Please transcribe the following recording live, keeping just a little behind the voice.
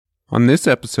On this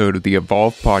episode of the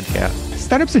Evolve podcast.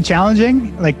 Startups are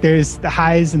challenging. There's the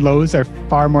highs and lows are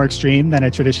far more extreme than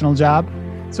a traditional job.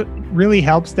 So it really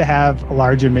helps to have a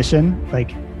larger mission.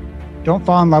 Don't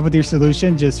fall in love with your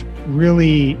solution, just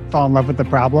really fall in love with the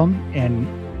problem, and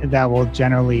that will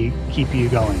generally keep you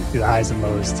going through the highs and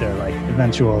lows to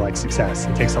eventual success.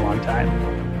 It takes a long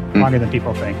time, longer than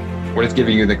people think. What is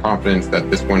giving you the confidence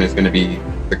that this one is going to be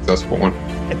a successful one?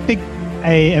 I think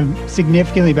I am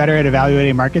significantly better at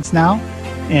evaluating markets now,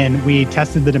 and we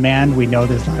tested the demand. We know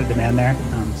there's a lot of demand there,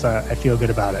 so I feel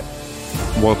good about it.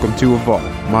 Welcome to Evolve.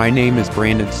 My name is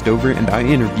Brandon Stover, and I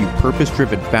interview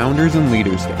purpose-driven founders and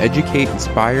leaders to educate,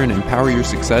 inspire, and empower your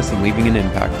success in leaving an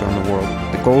impact on the world.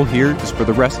 The goal here is for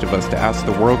the rest of us to ask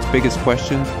the world's biggest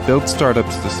questions, build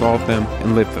startups to solve them,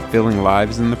 and live fulfilling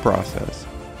lives in the process.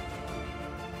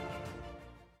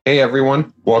 Hey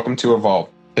everyone, welcome to Evolve.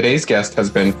 Today's guest has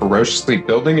been ferociously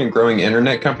building and growing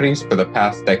internet companies for the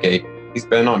past decade. He's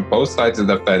been on both sides of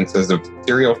the fence as a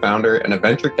serial founder and a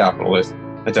venture capitalist,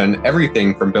 has done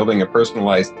everything from building a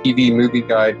personalized TV movie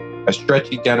guide, a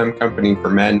stretchy denim company for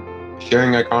men,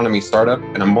 sharing economy startup,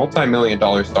 and a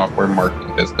multi-million-dollar software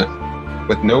marketing business.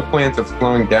 With no plans of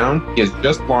slowing down, he has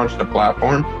just launched a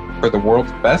platform for the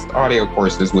world's best audio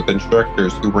courses with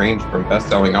instructors who range from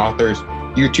best-selling authors,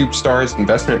 YouTube stars,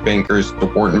 investment bankers, to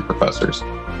Wharton professors.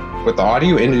 With the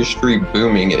audio industry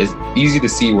booming, it is easy to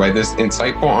see why this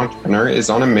insightful entrepreneur is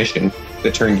on a mission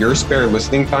to turn your spare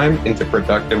listening time into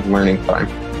productive learning time.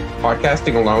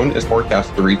 Podcasting alone is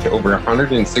forecast to reach over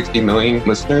 160 million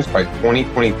listeners by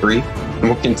 2023 and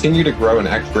will continue to grow an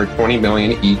extra 20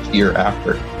 million each year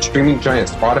after. Streaming giant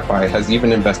Spotify has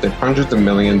even invested hundreds of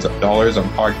millions of dollars on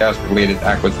podcast-related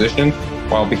acquisitions,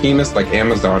 while behemoths like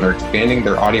Amazon are expanding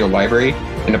their audio library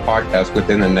into podcasts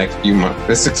within the next few months.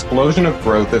 This explosion of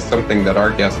growth is something that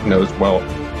our guest knows well.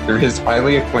 Through his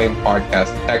highly acclaimed podcast,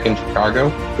 Tech in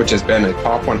Chicago, which has been a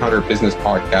top 100 business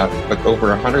podcast with over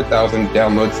 100,000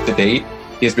 downloads to date,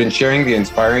 he has been sharing the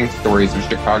inspiring stories of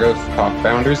Chicago's top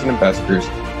founders and investors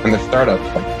and their startups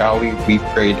like Cali,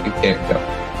 LeafTrade, and Canco.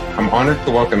 I'm honored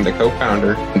to welcome the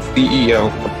co-founder and CEO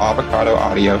of Avocado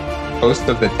Audio, host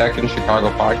of the Tech in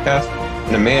Chicago podcast,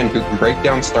 and a man who can break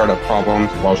down startup problems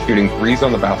while shooting threes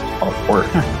on the basketball court,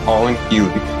 Colin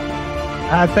Keeley.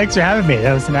 Thanks for having me.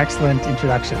 That was an excellent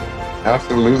introduction.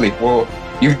 Absolutely. Well,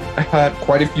 you've had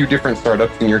quite a few different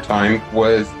startups in your time.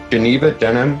 Was Geneva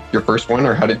Denim your first one,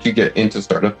 or how did you get into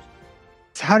startups?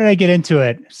 How did I get into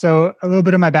it? So a little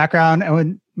bit of my background.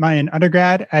 In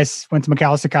undergrad, I went to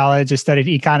Macalester College. I studied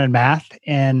econ and math,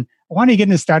 and I wanted to get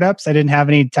into startups. I didn't have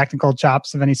any technical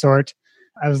chops of any sort.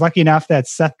 I was lucky enough that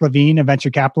Seth Levine, a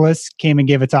venture capitalist, came and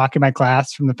gave a talk in my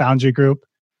class from the Foundry Group.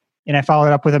 And I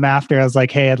followed up with him after. I was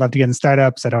like, hey, I'd love to get in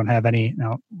startups. I don't have any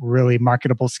really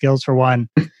marketable skills for one.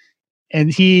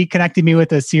 And he connected me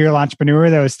with a serial entrepreneur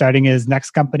that was starting his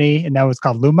next company. And that was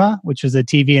called Luma, which was a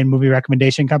TV and movie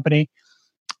recommendation company.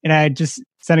 And I just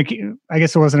sent I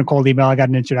guess it wasn't a cold email. I got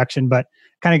an introduction, but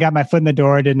kind of got my foot in the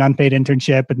door, did an unpaid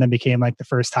internship, and then became the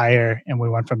first hire. And we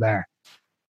went from there.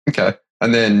 Okay.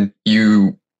 And then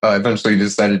you eventually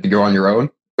decided to go on your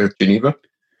own with Geneva?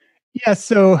 Yeah.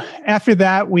 So after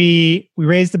that, we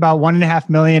raised about $1.5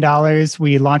 million.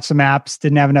 We launched some apps,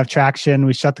 didn't have enough traction.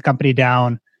 We shut the company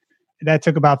down. That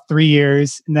took about 3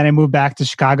 years. And then I moved back to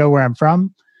Chicago, where I'm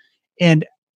from. And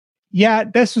yeah,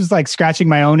 this was scratching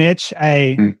my own itch.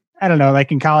 I don't know,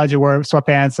 in college I wore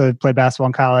sweatpants. So I played basketball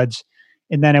in college.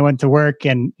 And then I went to work,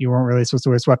 and you weren't really supposed to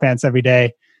wear sweatpants every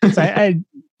day. So I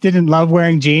didn't love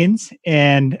wearing jeans,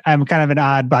 and I'm kind of an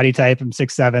odd body type. I'm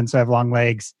 6'7", so I have long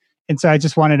legs. And so I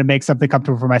just wanted to make something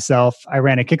comfortable for myself. I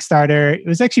ran a Kickstarter. It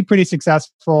was actually pretty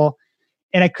successful.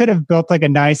 And I could have built a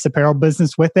nice apparel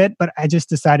business with it, but I just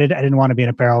decided I didn't want to be in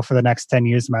apparel for the next 10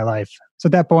 years of my life. So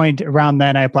at that point, around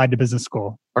then, I applied to business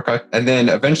school. Okay. And then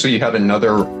eventually you had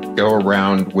another go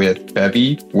around with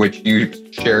Bevy, which you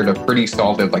shared a pretty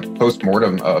solid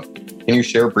post-mortem of. Can you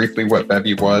share briefly what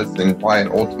Bevy was and why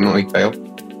it ultimately failed?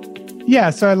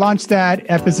 Yeah, so I launched that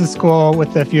at business school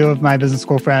with a few of my business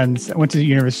school friends. I went to the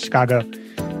University of Chicago,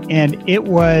 and it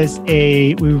was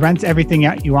we rent everything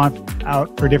you want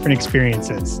out for different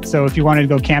experiences. So if you wanted to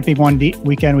go camping one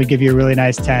weekend, we give you a really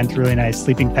nice tent, really nice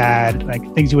sleeping pad,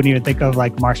 things you wouldn't even think of,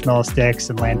 like marshmallow sticks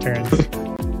and lanterns.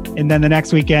 And then the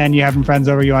next weekend, you have some friends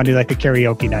over, you want to do a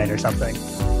karaoke night or something.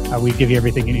 We give you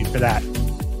everything you need for that.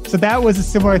 So that was a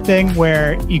similar thing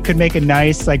where you could make a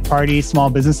nice party, small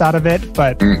business out of it,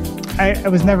 but I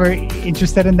was never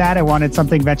interested in that. I wanted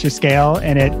something venture scale,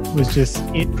 and it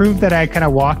proved that I kind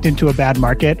of walked into a bad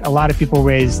market. A lot of people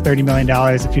raised $30 million,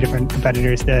 a few different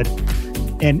competitors did,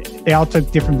 and they all took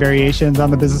different variations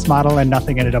on the business model, and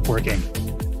nothing ended up working.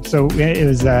 So it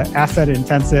was asset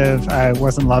intensive. I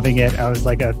wasn't loving it. I was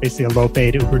like basically a low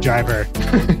paid Uber driver.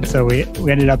 So we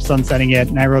ended up sunsetting it.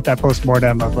 And I wrote that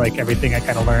postmortem of like everything I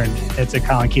kind of learned. It's at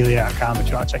colinkeeley.com if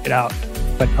you want to check it out.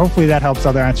 But hopefully that helps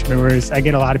other entrepreneurs. I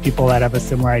get a lot of people that have a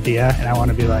similar idea and I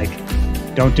want to be like,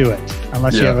 don't do it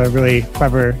unless you have a really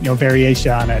clever,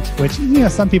 variation on it, which,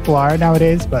 some people are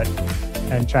nowadays, but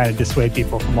I'm trying to dissuade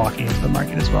people from walking into the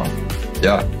market as well.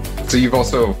 Yeah. So you've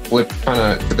also flipped kind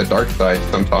of to the dark side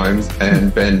sometimes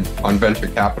and been on venture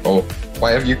capital.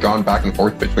 Why have you gone back and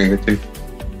forth between the two?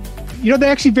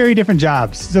 They're actually very different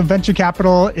jobs. So venture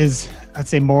capital is, I'd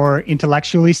say, more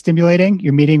intellectually stimulating.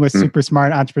 You're meeting with super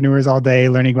smart entrepreneurs all day,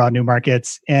 learning about new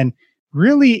markets and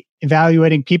really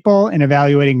evaluating people and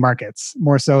evaluating markets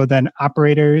more so than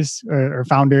operators or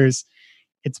founders.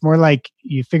 It's more like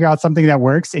you figure out something that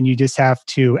works and you just have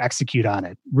to execute on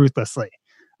it ruthlessly.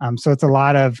 So it's a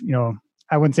lot of,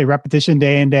 I wouldn't say repetition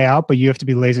day in, day out, but you have to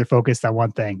be laser focused on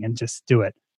one thing and just do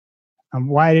it.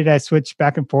 Why did I switch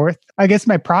back and forth? I guess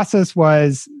my process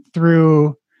was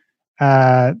through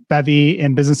Bevy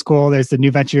in business school. There's the New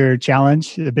Venture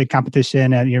Challenge, a big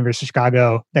competition at the University of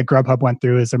Chicago that Grubhub went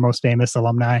through as their most famous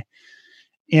alumni.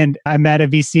 And I met a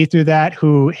VC through that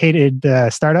who hated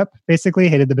the startup, basically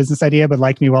hated the business idea, but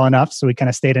liked me well enough. So we kind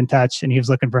of stayed in touch and he was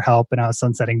looking for help and I was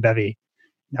sunsetting Bevy.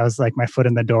 That was like my foot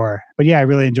in the door. But yeah, I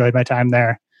really enjoyed my time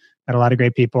there. Met a lot of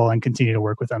great people and continue to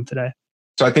work with them today.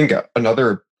 So I think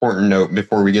another important note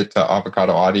before we get to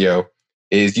Avocado Audio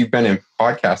is you've been in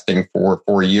podcasting for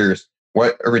 4 years.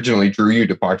 What originally drew you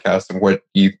to podcasts and why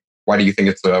do you think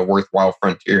it's a worthwhile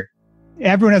frontier?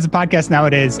 Everyone has a podcast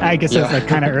nowadays. I guess I was like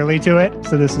kind of early to it.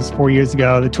 So this was 4 years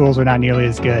ago. The tools were not nearly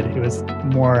as good. It was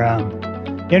more,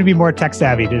 you had to be more tech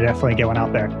savvy to definitely get one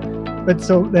out there. But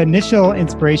so the initial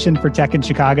inspiration for Tech in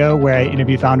Chicago, where I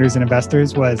interview founders and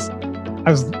investors, was I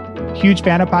was a huge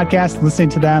fan of podcasts, listening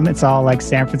to them. It's all like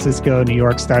San Francisco, New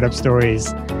York startup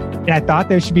stories. And I thought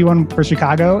there should be one for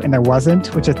Chicago, and there wasn't,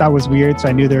 which I thought was weird. So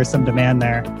I knew there was some demand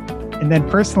there. And then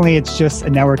personally, it's just a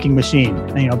networking machine.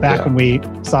 And, back when we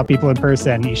saw people in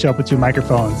person, you show up with 2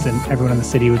 microphones and everyone in the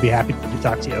city would be happy to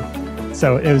talk to you.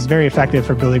 So it was very effective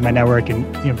for building my network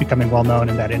and becoming well-known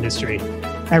in that industry.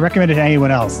 I recommend it to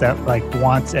anyone else that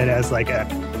wants it as like a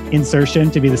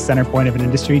insertion to be the center point of an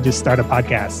industry. Just start a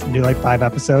podcast and do 5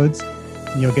 episodes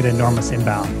and you'll get enormous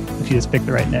inbound if you just pick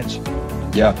the right niche.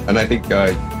 Yeah. And I think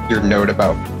your note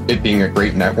about it being a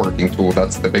great networking tool,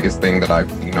 that's the biggest thing that I've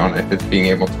seen on it, is being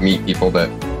able to meet people that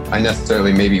I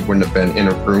necessarily maybe wouldn't have been in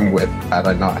a room with had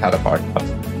I not had a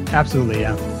podcast. Absolutely,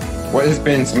 yeah. What has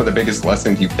been some of the biggest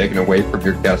lessons you've taken away from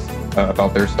your guests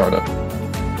about their startup?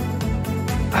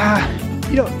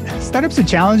 Startups are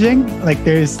challenging.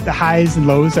 There's the highs and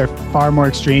lows are far more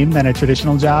extreme than a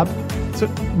traditional job. So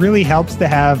it really helps to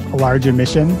have a larger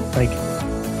mission.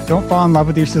 Don't fall in love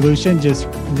with your solution, just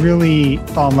really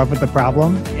fall in love with the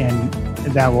problem. And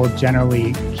that will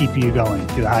generally keep you going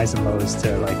through the highs and lows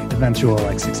to eventual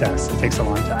success. It takes a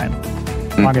long time,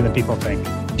 longer than people think.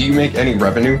 Do you make any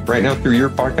revenue right now through your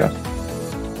podcast?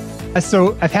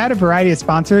 So I've had a variety of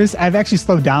sponsors. I've actually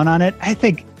slowed down on it. I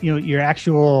think, your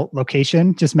actual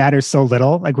location just matters so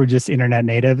little. We're just internet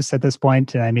natives at this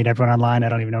point, and I meet everyone online. I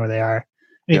don't even know where they are. I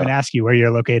didn't even ask you where you're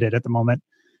located at the moment.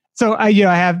 So I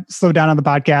have slowed down on the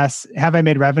podcast. Have I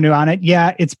made revenue on it?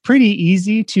 Yeah, it's pretty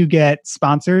easy to get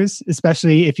sponsors,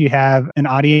 especially if you have an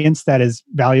audience that is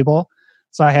valuable.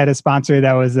 So I had a sponsor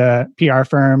that was a PR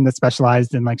firm that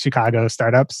specialized in Chicago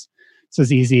startups. So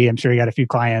it's easy. I'm sure he got a few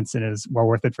clients and it was well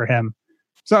worth it for him.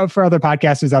 So for other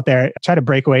podcasters out there, try to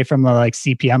break away from the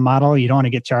CPM model. You don't want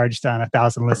to get charged on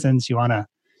 1,000 listens. You want to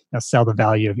sell the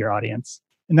value of your audience.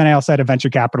 And then I also had a venture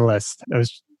capitalist that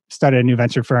started a new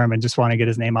venture firm and just want to get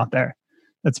his name out there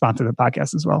that sponsored the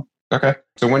podcast as well. Okay.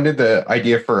 So when did the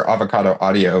idea for Avocado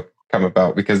Audio come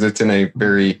about? Because it's in a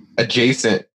very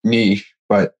adjacent niche,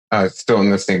 but still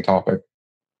in the same topic.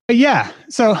 Yeah.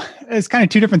 So it's kind of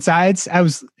 2 different sides. I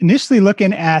was initially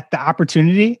looking at the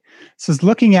opportunity. So I was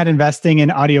looking at investing in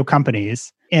audio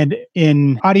companies. And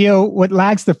in audio, what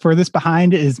lags the furthest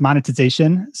behind is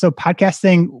monetization. So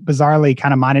podcasting bizarrely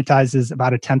kind of monetizes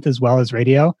about 1/10 as well as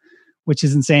radio, which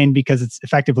is insane because it's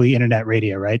effectively internet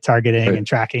radio, right? Targeting and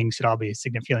tracking should all be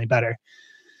significantly better.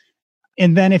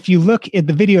 And then if you look at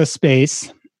the video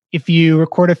space, if you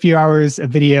record a few hours of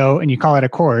video and you call it a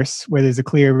course where there's a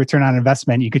clear return on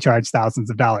investment, you could charge thousands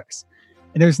of dollars.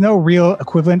 And there's no real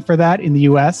equivalent for that in the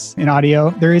US in audio.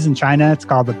 There is in China. It's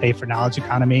called the pay for knowledge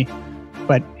economy.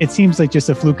 But it seems like just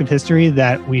a fluke of history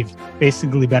that we've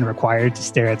basically been required to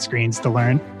stare at screens to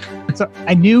learn. So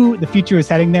I knew the future was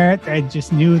heading there. I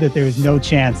just knew that there was no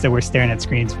chance that we're staring at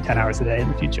screens for 10 hours a day in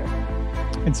the future.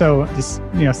 And so just,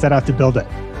 set out to build it.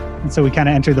 And so we kind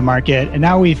of entered the market, and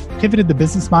now we've pivoted the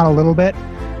business model a little bit.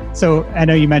 So I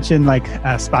know you mentioned like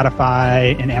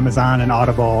Spotify and Amazon and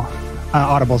Audible.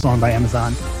 Audible's owned by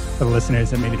Amazon, for the listeners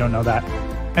that maybe don't know that.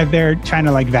 And they're trying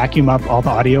to like vacuum up all the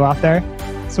audio out there.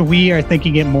 So we are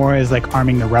thinking it more as like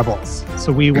arming the rebels.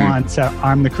 So we want to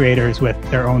arm the creators with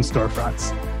their own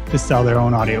storefronts to sell their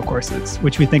own audio courses,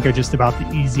 which we think are just about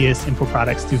the easiest info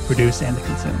products to produce and to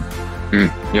consume.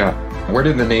 Yeah. Where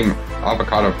did the name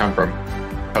Avocado come from?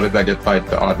 How did that get tied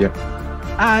to audio?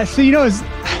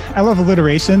 I love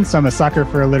alliteration, so I'm a sucker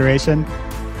for alliteration.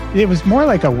 It was more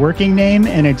like a working name,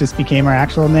 and it just became our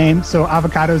actual name. So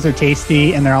avocados are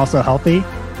tasty, and they're also healthy.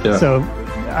 Yeah. So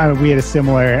we had a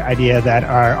similar idea that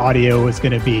our audio was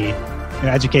going to be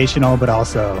educational, but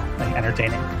also like,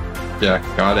 entertaining. Yeah,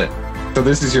 got it. So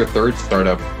this is your third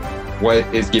startup. What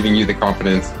is giving you the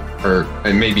confidence,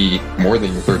 and maybe more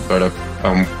than your third startup,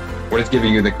 what is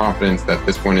giving you the confidence that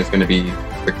this one is going to be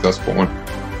a successful one?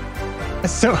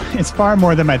 So it's far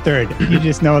more than my third. You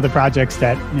just know the projects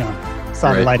that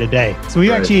saw the light of day. So we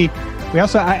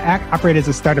also operate as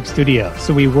a startup studio.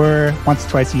 So we were once or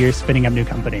twice a year spinning up new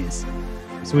companies.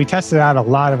 So we tested out a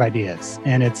lot of ideas,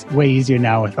 and it's way easier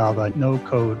now with all the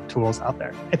no-code tools out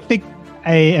there. I think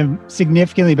I am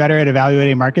significantly better at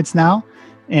evaluating markets now,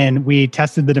 and we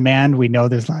tested the demand. We know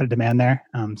there's a lot of demand there,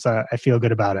 so I feel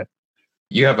good about it.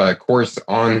 You have a course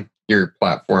on your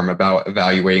platform about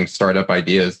evaluating startup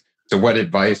ideas. So what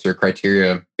advice or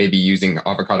criteria, maybe using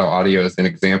Avocado Audio as an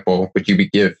example, would you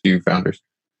give to founders?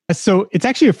 So it's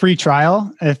actually a free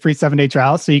trial, a free 7-day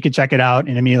trial. So you can check it out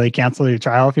and immediately cancel your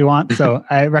trial if you want. So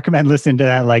I recommend listening to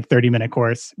that 30-minute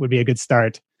course would be a good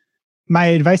start. My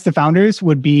advice to founders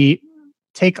would be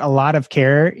take a lot of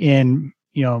care in,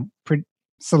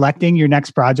 selecting your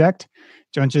next project.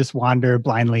 Don't just wander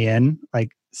blindly in,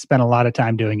 spend a lot of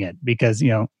time doing it because,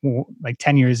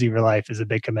 10 years of your life is a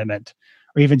big commitment,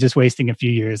 or even just wasting a few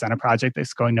years on a project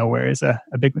that's going nowhere is a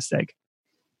big mistake.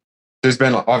 There's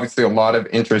been obviously a lot of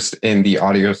interest in the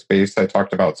audio space. I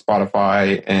talked about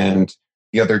Spotify and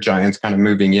the other giants kind of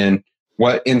moving in.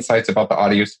 What insights about the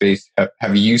audio space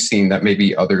have you seen that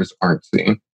maybe others aren't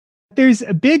seeing? There's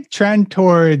a big trend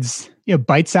towards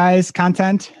bite-sized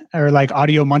content, or like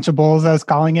audio munchables, I was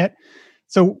calling it.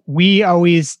 So we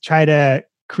always try to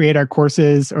create our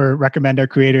courses or recommend our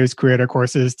creators create our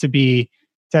courses to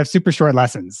have super short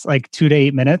lessons, like 2 to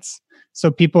 8 minutes. So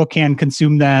people can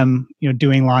consume them,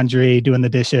 doing laundry, doing the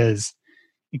dishes,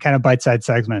 in kind of bite-sized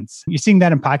segments. You're seeing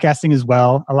that in podcasting as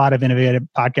well. A lot of innovative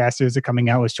podcasters are coming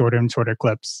out with shorter and shorter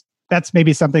clips. That's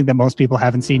maybe something that most people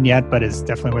haven't seen yet, but is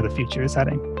definitely where the future is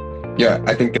heading. Yeah,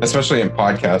 I think especially in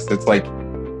podcasts, it's like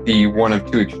the one of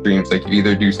two extremes. Like you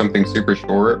either do something super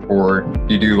short or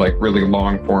you do like really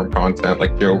long form content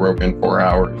like Joe Rogan, 4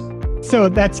 hours. So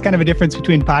that's kind of a difference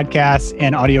between podcasts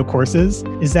and audio courses,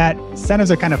 is that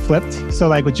incentives are kind of flipped. So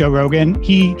like with Joe Rogan,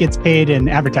 he gets paid in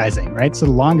advertising, right? So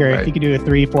the longer, if he could do a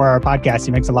 3-4 hour podcast,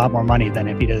 he makes a lot more money than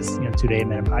if he does 2 to 8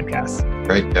 minute podcasts.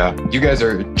 Right, yeah. You guys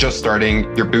are just starting,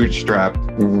 you're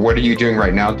bootstrapped. What are you doing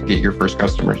right now to get your first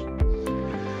customers?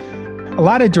 A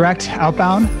lot of direct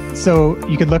outbound. So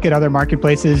you could look at other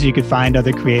marketplaces, you could find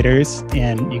other creators,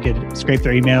 and you could scrape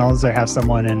their emails or have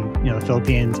someone in the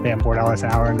Philippines pay them $4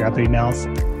 an hour and grab their emails.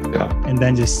 Yeah. And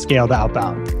then just scale the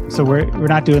outbound. So we're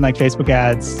not doing like Facebook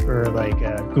ads or like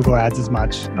Google ads as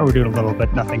much, or we're doing a little,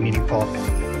 but nothing meaningful.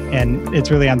 And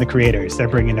it's really on the creators. They're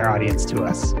bringing their audience to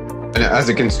us. And as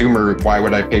a consumer, why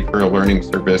would I pay for a learning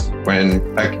service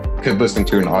when I could listen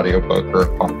to an audiobook or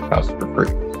a podcast for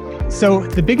free? So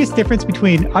the biggest difference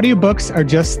between audiobooks are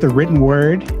just the written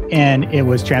word, and it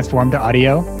was transformed to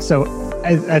audio. So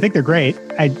I think they're great.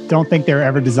 I don't think they were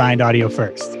ever designed audio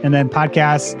first. And then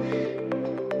podcasts,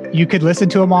 you could listen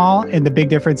to them all. And the big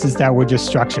difference is that we're just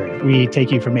structured. We take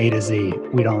you from A to Z.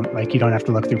 We don't you don't have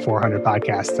to look through 400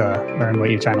 podcasts to learn what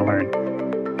you're trying to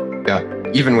learn. Yeah.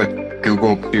 Even with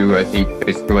Google too, I think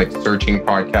basically like searching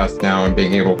podcasts now and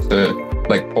being able to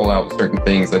like pull out certain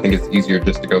things, I think it's easier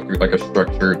just to go through like a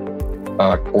structured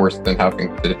course than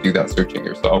having to do that searching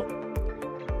yourself.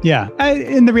 Yeah.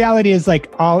 And the reality is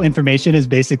like all information is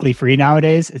basically free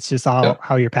nowadays. It's just all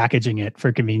how you're packaging it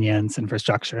for convenience and for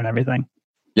structure and everything.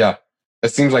 Yeah. It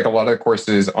seems like a lot of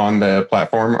courses on the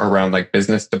platform are around like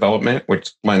business development,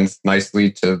 which lends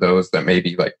nicely to those that may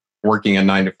be like working a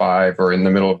 9 to 5 or in the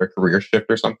middle of a career shift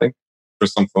or something. Or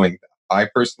something like that I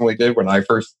personally did when I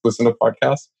first listened to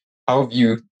podcasts. How have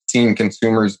you seen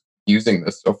consumers using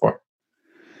this so far?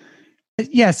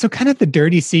 Yeah, so kind of the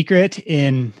dirty secret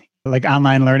in like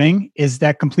online learning is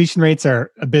that completion rates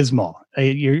are abysmal.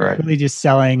 You're Right. really just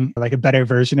selling like a better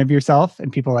version of yourself.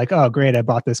 And people are like, oh, great, I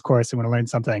bought this course. I want to learn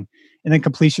something. And then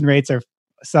completion rates are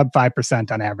sub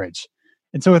 5% on average.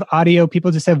 And so with audio,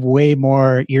 people just have way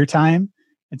more ear time.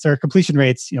 And so our completion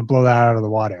rates, blow that out of the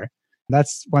water.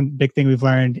 That's one big thing we've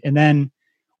learned. And then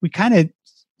we kind of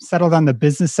settled on the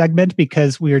business segment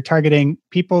because we are targeting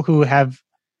people who have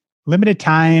limited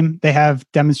time. They have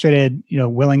demonstrated,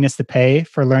 willingness to pay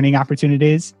for learning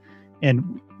opportunities.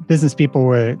 And business people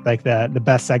were like the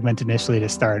best segment initially to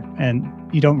start. And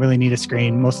you don't really need a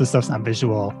screen. Most of the stuff's not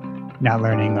visual. Not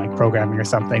learning like programming or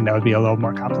something that would be a little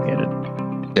more complicated.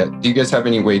 Yeah. Do you guys have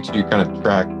any way to kind of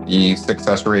track the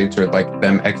success rates or like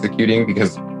them executing?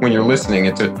 Because when you're listening,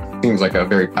 it seems like a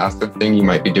very passive thing. You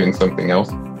might be doing something else.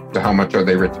 So how much are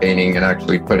they retaining and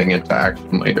actually putting into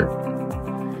action later?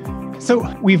 So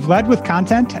we've led with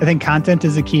content. I think content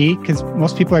is a key because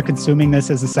most people are consuming this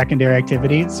as a secondary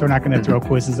activity. So we're not going to throw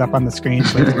quizzes up on the screen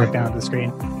so they work down at the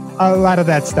screen. A lot of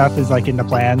that stuff is like in the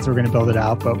plans. We're going to build it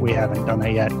out, but we haven't done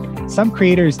that yet. Some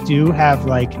creators do have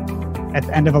like at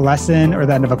the end of a lesson or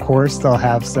the end of a course, they'll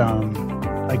have some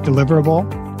like deliverable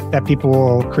that people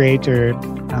will create or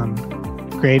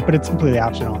create, but it's completely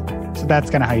optional. So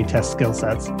that's kind of how you test skill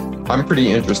sets. I'm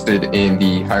pretty interested in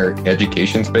the higher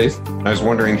education space. I was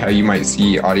wondering how you might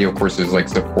see audio courses like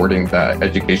supporting that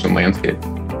education landscape.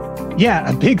 Yeah,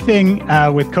 a big thing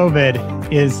with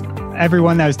COVID is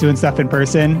everyone that was doing stuff in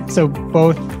person. So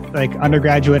both like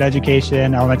undergraduate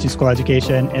education, elementary school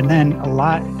education, and then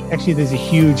there's a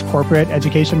huge corporate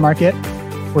education market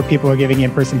where people are giving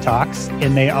in-person talks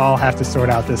and they all have to sort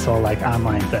out this whole like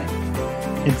online thing.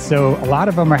 And so a lot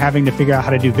of them are having to figure out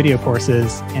how to do video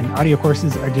courses, and audio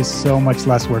courses are just so much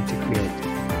less work to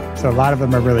create. So a lot of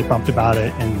them are really pumped about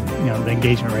it, and the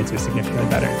engagement rates are significantly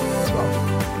better as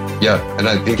well. Yeah, and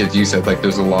I think as you said, like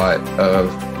there's a lot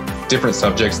of different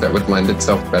subjects that would lend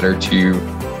itself better to,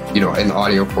 an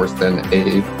audio course than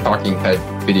a talking head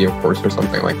video course or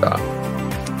something like that.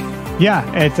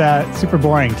 Yeah, it's super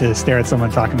boring to stare at someone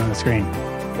talking on the screen.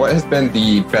 What has been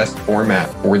the best format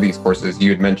for these courses? You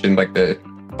had mentioned like the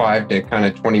 5 to kind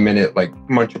of 20-minute like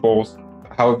munchables.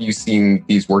 How have you seen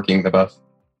these working the best?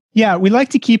 Yeah, we like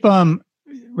to keep them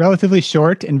relatively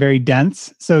short and very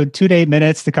dense. So 2 to 8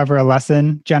 minutes to cover a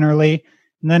lesson generally.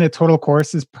 And then a total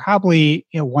course is probably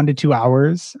 1 to 2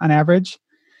 hours on average.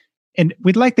 And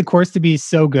we'd like the course to be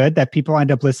so good that people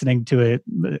end up listening to it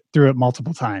through it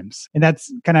multiple times. And that's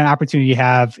kind of an opportunity you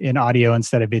have in audio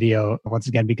instead of video, once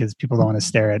again, because people don't want to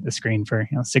stare at the screen for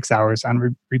 6 hours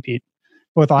on repeat.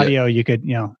 But with audio, you could,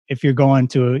 if you're going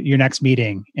to your next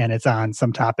meeting and it's on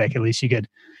some topic, at least you could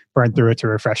burn through it to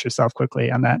refresh yourself quickly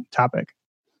on that topic.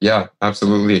 Yeah,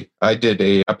 absolutely. I did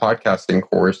a podcasting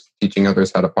course teaching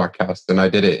others how to podcast, and I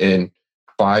did it in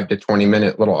 5 to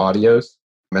 20-minute little audios.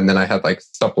 And then I had like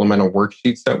supplemental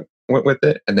worksheets that went with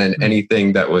it. And then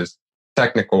anything that was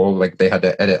technical, like they had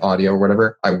to edit audio or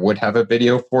whatever, I would have a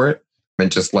video for it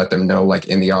and just let them know, like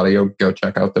in the audio, go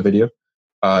check out the video.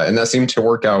 And that seemed to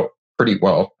work out pretty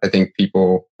well. I think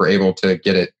people were able to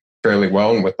get it fairly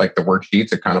well. And with like the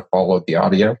worksheets, it kind of followed the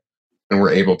audio and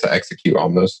we're able to execute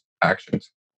on those actions.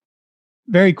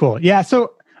 Very cool. Yeah.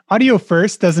 So audio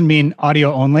first doesn't mean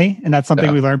audio only. And that's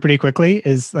something we learned pretty quickly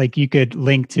is like you could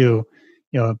link to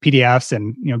PDFs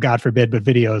and, God forbid, but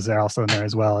videos are also in there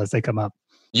as well as they come up.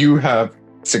 You have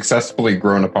successfully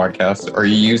grown a podcast. Are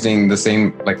you using the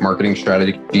same like marketing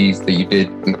strategies that you did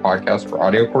in the podcast for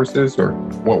audio courses, or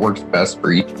what works best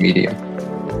for each medium?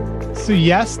 So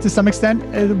yes, to some extent,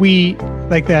 we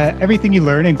like everything you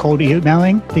learn in cold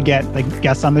emailing to get like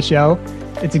guests on the show.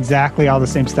 It's exactly all the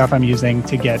same stuff I'm using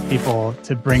to get people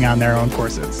to bring on their own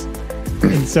courses.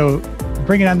 And so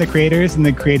bringing on the creators, and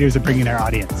the creators are bringing our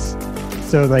audience.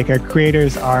 So like our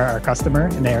creators are our customer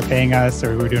and they are paying us,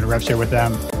 or we're doing a rev share with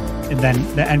them. And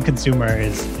then the end consumer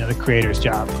is the creator's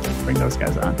job to bring those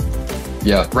guys on.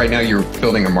 Yeah, right now you're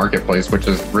building a marketplace, which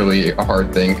is really a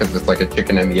hard thing because it's like a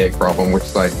chicken and the egg problem. Which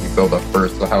side you build up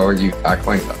first? So how are you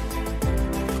tackling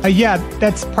that? Yeah,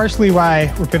 that's partially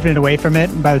why we're pivoting away from it.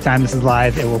 And by the time this is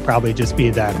live, it will probably just be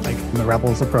that like the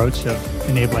Rebels approach of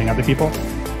enabling other people.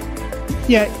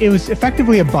 Yeah, it was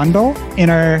effectively a bundle,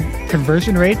 and our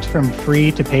conversion rate from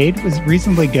free to paid was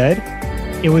reasonably good.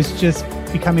 It was just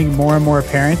becoming more and more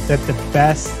apparent that the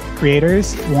best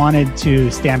creators wanted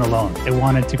to stand alone. They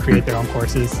wanted to create their own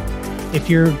courses. If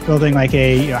you're building like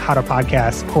a how to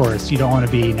podcast course, you don't want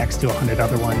to be next to 100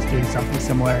 other ones doing something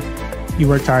similar. You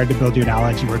worked hard to build your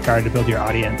knowledge, you worked hard to build your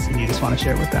audience, and you just want to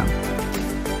share it with them.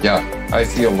 Yeah, I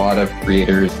see a lot of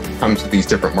creators come to these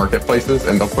different marketplaces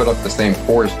and they'll put up the same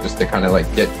course just to kind of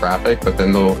like get traffic, but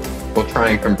then they'll try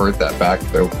and convert that back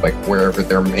to like wherever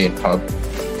their main hub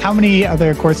How many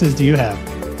other courses do you have?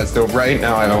 And so right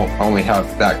now I don't only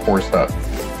have that course up.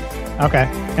 Okay.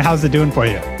 And how's it doing for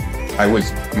you? I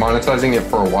was monetizing it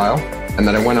for a while, and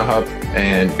then I went up,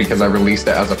 and because I released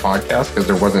it as a podcast, because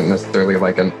there wasn't necessarily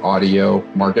like an audio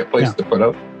marketplace to put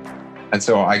up. And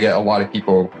so I get a lot of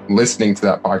people listening to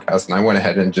that podcast, and I went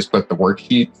ahead and just put the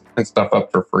worksheets and stuff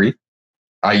up for free.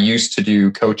 I used to do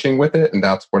coaching with it, and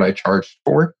that's what I charged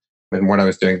for. And when I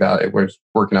was doing that, it was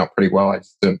working out pretty well. I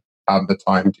just didn't have the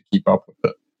time to keep up with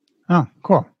it. Oh,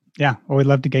 cool. Yeah. Well, we'd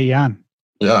love to get you on.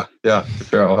 Yeah, for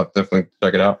sure. I'll have to definitely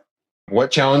check it out.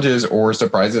 What challenges or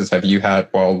surprises have you had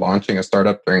while launching a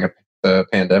startup during the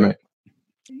pandemic?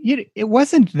 It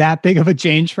wasn't that big of a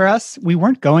change for us. We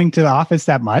weren't going to the office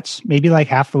that much, maybe like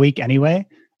half the week anyway.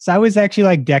 So I was actually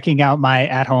like decking out my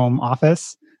at-home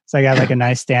office. So I got like a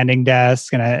nice standing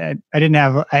desk, and I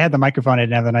had the microphone. I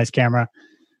didn't have the nice camera.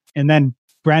 And then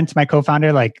Brent, my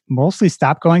co-founder, like mostly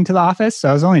stopped going to the office. So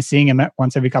I was only seeing him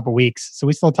once every couple of weeks. So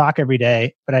we still talk every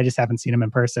day, but I just haven't seen him in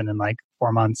person in like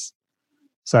 4 months.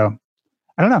 So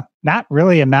I don't know, not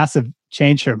really a massive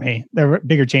change for me. The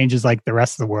bigger change is like the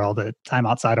rest of the world. The time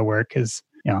outside of work is,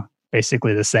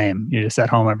 basically the same. You're just at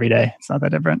home every day. It's not that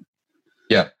different.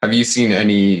 Yeah. Have you seen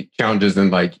any challenges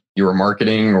in like your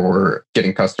marketing or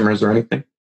getting customers or anything?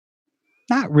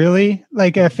 Not really.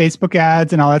 Like Facebook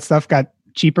ads and all that stuff got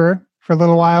cheaper for a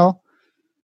little while,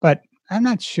 but I'm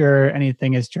not sure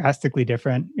anything is drastically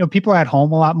different. People are at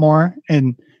home a lot more.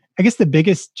 And I guess the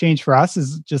biggest change for us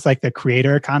is just like the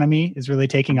creator economy is really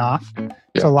taking off. Yeah.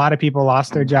 So a lot of people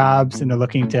lost their jobs and they're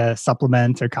looking to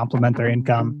supplement or complement their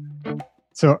income.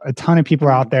 So a ton of people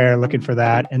are out there looking for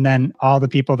that. And then all the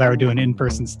people that were doing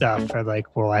in-person stuff are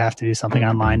like, well, I have to do something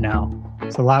online now.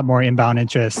 So a lot more inbound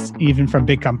interest, even from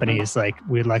big companies. Like,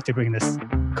 we'd like to bring this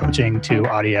coaching to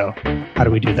audio. How do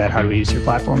we do that? How do we use your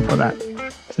platform for that?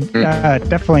 So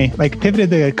definitely like pivoted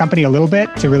the company a little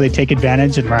bit to really take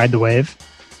advantage and ride the wave.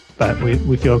 But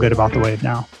we feel good about the wave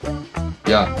now.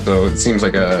 Yeah. So it seems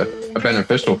like a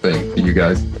beneficial thing to you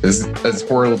guys, as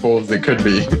horrible as it could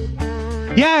be.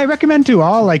 Yeah, I recommend to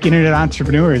all like internet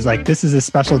entrepreneurs, like this is a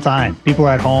special time. People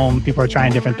are at home, people are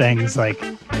trying different things, like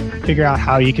figure out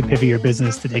how you can pivot your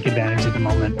business to take advantage of the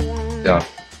moment. Yeah.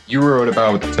 You wrote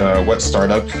about what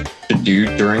startups should do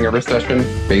during a recession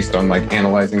based on like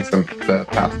analyzing some of the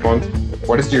past ones.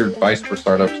 What is your advice for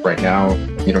startups right now,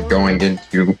 going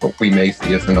into what we may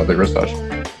see as another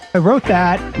recession? I wrote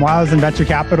that while I was in venture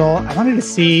capital. I wanted to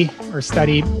see or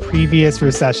study previous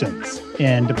recessions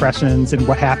and depressions and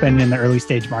what happened in the early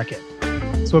stage market.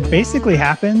 So what basically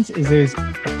happens is there's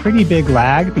a pretty big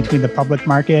lag between the public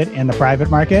market and the private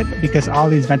market because all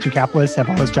these venture capitalists have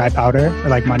all this dry powder or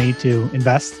like money to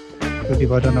invest. For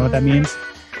people who don't know what that means.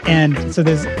 And so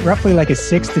there's roughly like a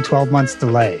 6 to 12 months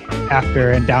delay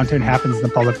after a downturn happens in the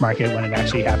public market when it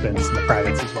actually happens in the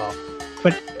privates as well.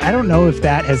 But I don't know if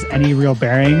that has any real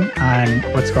bearing on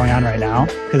what's going on right now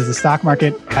because the stock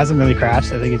market hasn't really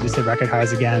crashed. I think it just hit record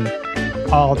highs again.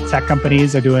 All tech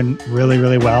companies are doing really,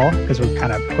 really well because we're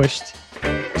kind of pushed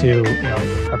to,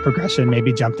 a progression,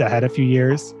 maybe jumped ahead a few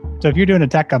years. So if you're doing a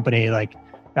tech company, like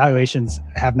valuations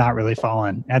have not really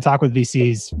fallen. And I talk with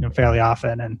VCs fairly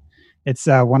often, and it's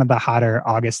one of the hotter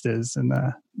Augustes in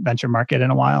the venture market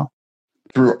in a while.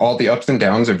 Through all the ups and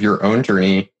downs of your own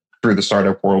journey through the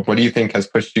startup world, what do you think has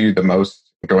pushed you the most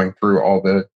going through all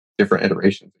the different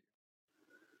iterations?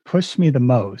 Pushed me the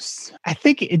most. I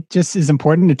think it just is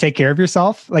important to take care of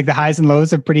yourself. Like the highs and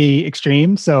lows are pretty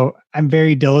extreme. So I'm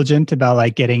very diligent about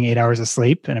like getting 8 hours of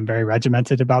sleep, and I'm very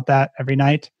regimented about that every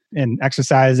night. And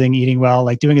exercising, eating well,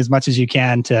 like doing as much as you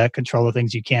can to control the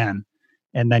things you can.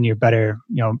 And then you're better,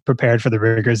 prepared for the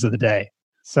rigors of the day.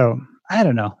 So I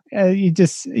don't know. You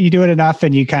do it enough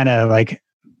and you kind of like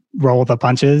roll the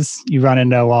punches. You run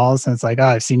into walls and it's like, oh,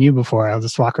 I've seen you before. I'll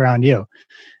just walk around you.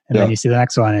 And then you see the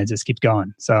next one and it just keeps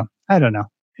going. So I don't know.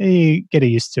 You get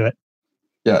used to it.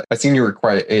 Yeah. I've seen you were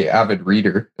quite an avid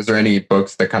reader. Is there any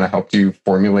books that kind of helped you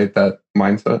formulate that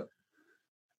mindset?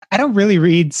 I don't really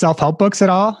read self-help books at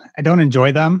all. I don't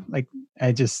enjoy them. Like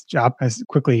I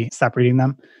quickly stop reading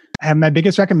them. I have my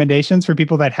biggest recommendations for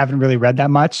people that haven't really read that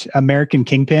much. American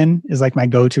Kingpin is like my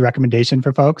go-to recommendation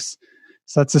for folks.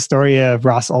 So that's the story of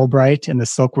Ross Ulbricht and the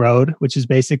Silk Road, which is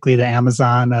basically the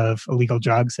Amazon of illegal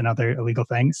drugs and other illegal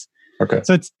things. Okay.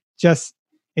 So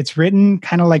it's written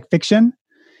kind of like fiction.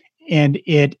 And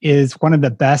it is one of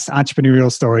the best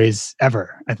entrepreneurial stories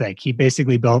ever, I think. He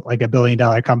basically built like $1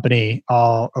 billion company,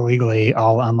 all illegally,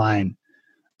 all online.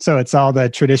 So it's all the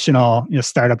traditional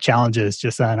startup challenges,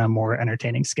 just on a more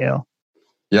entertaining scale.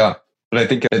 Yeah. But I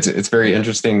think it's very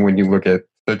interesting when you look at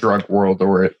the drug world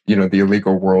or, the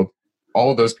illegal world.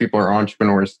 all of those people are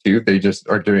entrepreneurs too. They just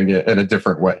are doing it in a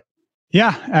different way.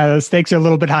 Yeah, the stakes are a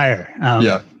little bit higher.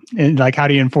 Yeah. And like how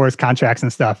do you enforce contracts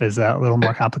and stuff is a little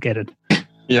more complicated.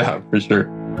 Yeah, for sure.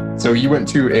 So you went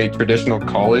to a traditional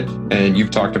college and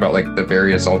you've talked about like the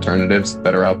various alternatives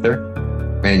that are out there.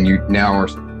 And you now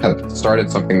have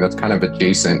started something that's kind of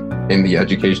adjacent in the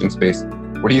education space.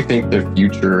 What do you think the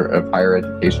future of higher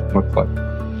education looks like?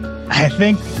 I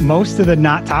think most of the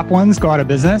not top ones go out of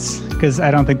business because I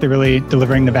don't think they're really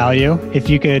delivering the value. If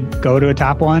you could go to a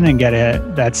top one and get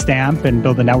that stamp and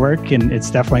build a network, and it's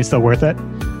definitely still worth it.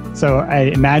 So I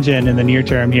imagine in the near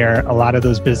term here, a lot of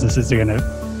those businesses are going to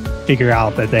figure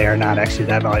out that they are not actually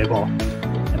that valuable.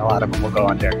 And a lot of them will go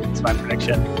under. It's my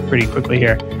prediction pretty quickly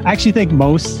here. I actually think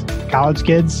most college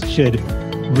kids should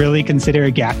really consider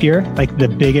a gap year. Like the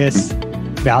biggest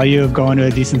value of going to a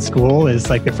decent school is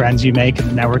like the friends you make and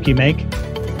the network you make.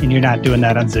 And you're not doing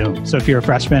that on Zoom. So if you're a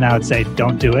freshman, I would say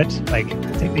don't do it. Like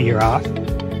take the year off.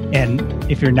 And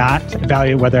if you're not,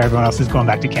 evaluate whether everyone else is going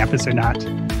back to campus or not.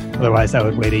 Otherwise, I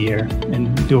would wait a year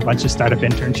and do a bunch of startup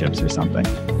internships or something.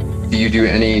 Do you do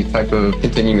any type of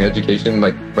continuing education,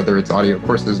 like whether it's audio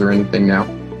courses or anything now?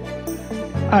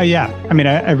 Yeah. I mean,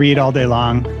 I read all day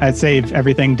long. I'd save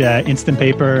everything to Instant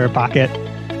Paper or Pocket.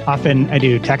 Often I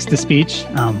do text to speech,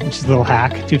 which is a little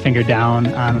hack, 2-finger down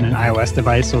on an iOS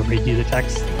device will read you the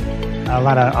text. A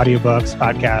lot of audiobooks,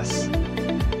 podcasts.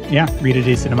 Yeah, read a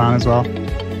decent amount as well.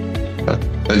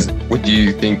 Would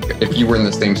you think if you were in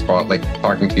the same spot, like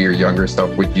talking to your younger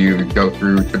self, would you go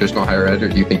through traditional higher ed, or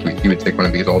do you think you would take one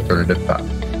of these alternative paths?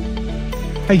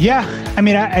 Yeah. I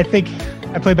mean, I think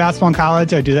I played basketball in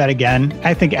college. I'd do that again.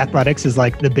 I think athletics is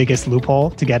like the biggest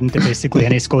loophole to get into basically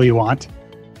any school you want.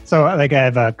 So like I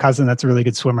have a cousin that's a really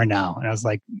good swimmer now. And I was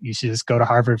like, you should just go to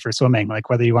Harvard for swimming. Like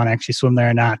whether you want to actually swim there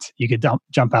or not, you could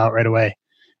jump out right away,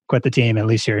 quit the team. At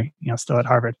least you're still at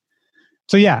Harvard.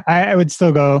 So yeah, I would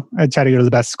still go. I'd try to go to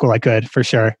the best school I could for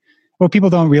sure. What people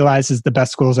don't realize is the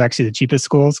best schools are actually the cheapest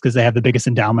schools because they have the biggest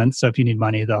endowments. So if you need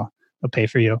money, they'll pay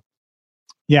for you.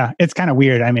 Yeah, it's kind of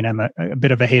weird. I mean, I'm a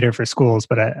bit of a hater for schools,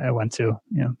 but I went to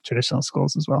traditional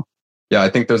schools as well. Yeah, I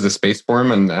think there's a space for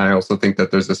them. And I also think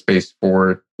that there's a space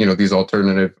for, these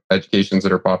alternative educations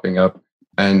that are popping up.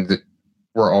 And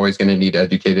we're always going to need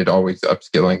educated, always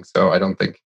upskilling. So I don't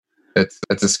think it's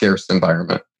a scarce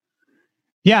environment.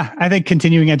 Yeah, I think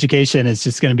continuing education is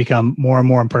just going to become more and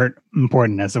more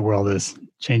important as the world is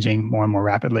changing more and more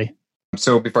rapidly.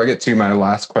 So before I get to my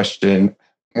last question,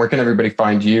 where can everybody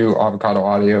find you, Avocado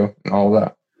Audio, and all of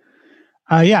that?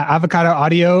 Yeah, Avocado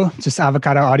Audio, just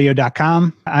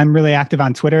avocadoaudio.com. I'm really active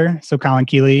on Twitter, so Colin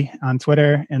Keeley on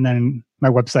Twitter, and then my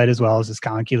website as well is just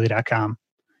colinkeeley.com.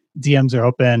 DMs are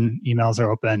open, emails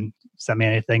are open. Send me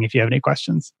anything if you have any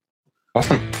questions.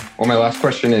 Awesome. Well, my last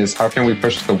question is, how can we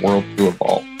push the world to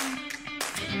evolve?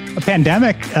 A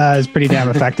pandemic is pretty damn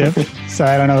effective, so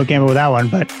I don't know who came up with that one,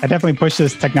 but I definitely push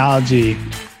this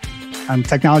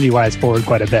technology-wise forward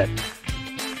quite a bit.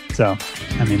 So,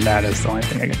 I mean, that is the only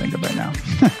thing I can think of right now.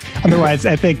 Otherwise,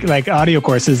 I think like audio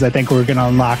courses, I think we're going to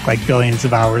unlock like billions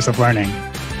of hours of learning.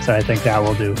 So I think that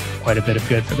will do quite a bit of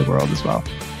good for the world as well.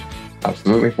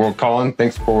 Absolutely. Well, Colin,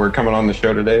 thanks for coming on the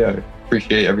show today. I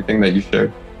appreciate everything that you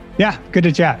shared. Yeah, good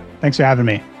to chat. Thanks for having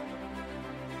me.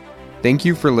 Thank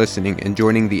you for listening and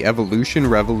joining the Evolution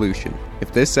Revolution.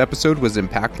 If this episode was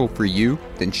impactful for you,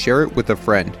 then share it with a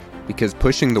friend, because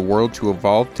pushing the world to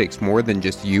evolve takes more than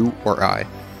just you or I.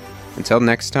 Until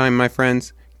next time, my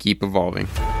friends, keep evolving.